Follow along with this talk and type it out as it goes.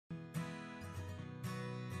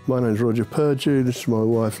My name's Roger Perdue, this is my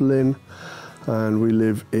wife Lynn, and we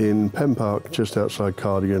live in Pen Park, just outside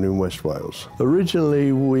Cardigan in West Wales.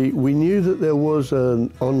 Originally we knew that there was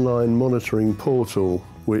an online monitoring portal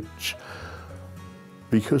which,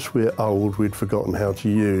 because we're old, we'd forgotten how to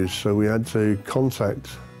use, so we had to contact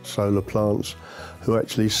Solar Plants, who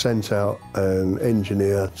actually sent out an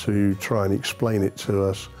engineer to try and explain it to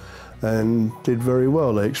us, and did very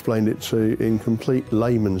well. They explained it in complete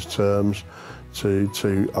layman's terms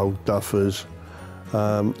to old duffers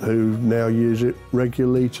who now use it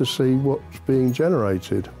regularly to see what's being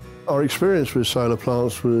generated. Our experience with Solar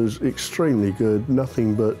Plants was extremely good,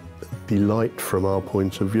 nothing but delight from our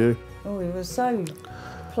point of view. Oh, we were so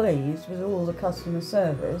pleased with all the customer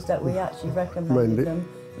service that we actually recommended them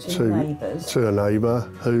to neighbours. To a neighbour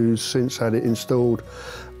who's since had it installed,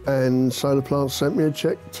 and Solar Plants sent me a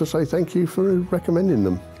cheque to say thank you for recommending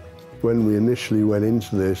them. When we initially went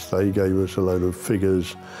into this, they gave us a load of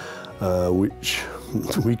figures which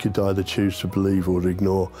we could either choose to believe or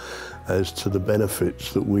ignore as to the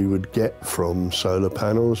benefits that we would get from solar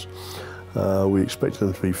panels. We expected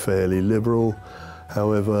them to be fairly liberal.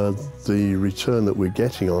 However, the return that we're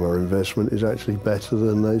getting on our investment is actually better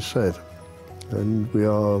than they said. And we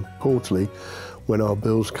are quarterly, when our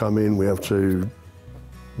bills come in, we have to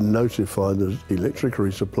notify the electricity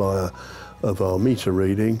supplier of our meter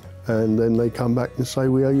reading, and then they come back and say,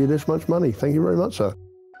 we owe you this much money. Thank you very much, sir.